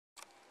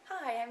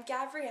Hi, I'm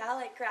Gabrielle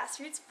at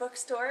Grassroots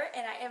Bookstore,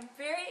 and I am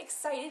very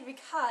excited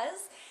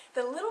because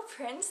The Little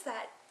Prince,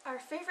 our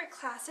favorite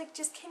classic,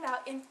 just came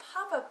out in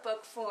pop-up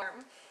book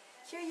form.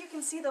 Here you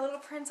can see the little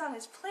prince on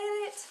his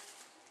planet.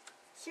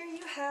 Here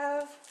you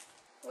have,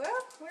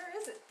 well, where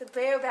is it? The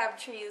baobab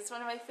trees,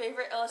 one of my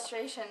favorite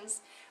illustrations,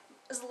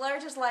 as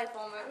large as life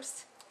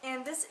almost.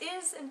 And this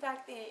is, in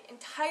fact, the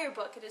entire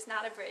book. It is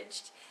not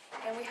abridged.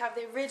 And we have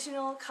the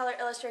original color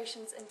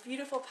illustrations in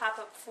beautiful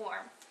pop-up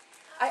form.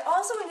 I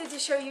also wanted to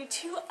show you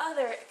two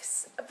other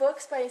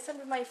books by some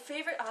of my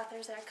favorite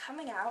authors that are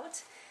coming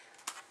out.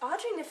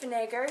 Audrey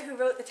Niffenegger, who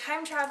wrote The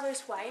Time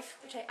Traveler's Wife,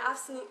 which I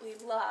absolutely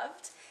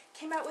loved,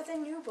 came out with a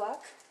new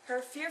book,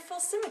 Her Fearful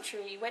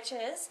Symmetry, which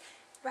is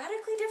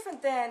radically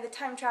different than The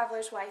Time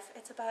Traveler's Wife.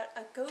 It's about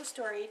a ghost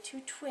story.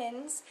 Two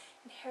twins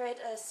inherit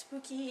a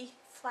spooky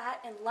flat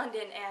in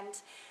London, and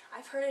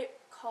I've heard it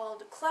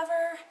called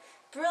clever,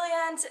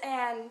 brilliant,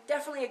 and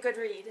definitely a good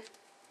read.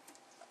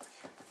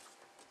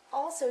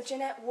 Also,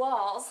 Jeanette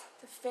Walls,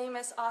 the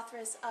famous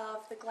authoress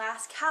of The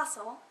Glass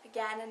Castle,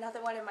 again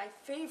another one of my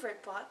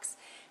favorite books,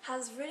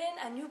 has written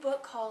a new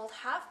book called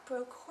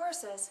Half-Broke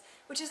Horses,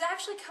 which is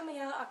actually coming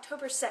out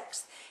October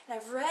 6th. And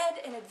I've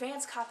read an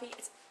advance copy.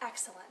 It's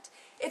excellent.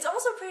 It's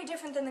also pretty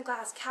different than The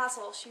Glass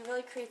Castle. She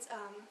really creates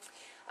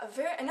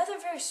another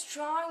very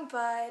strong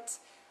but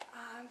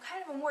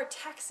kind of a more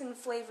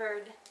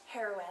Texan-flavored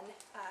heroine.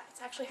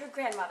 It's actually her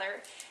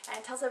grandmother, and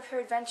it tells of her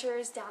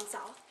adventures down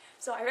south.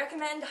 So I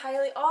recommend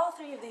highly all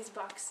three of these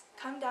books.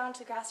 Come down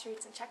to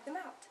Grassroots and check them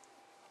out.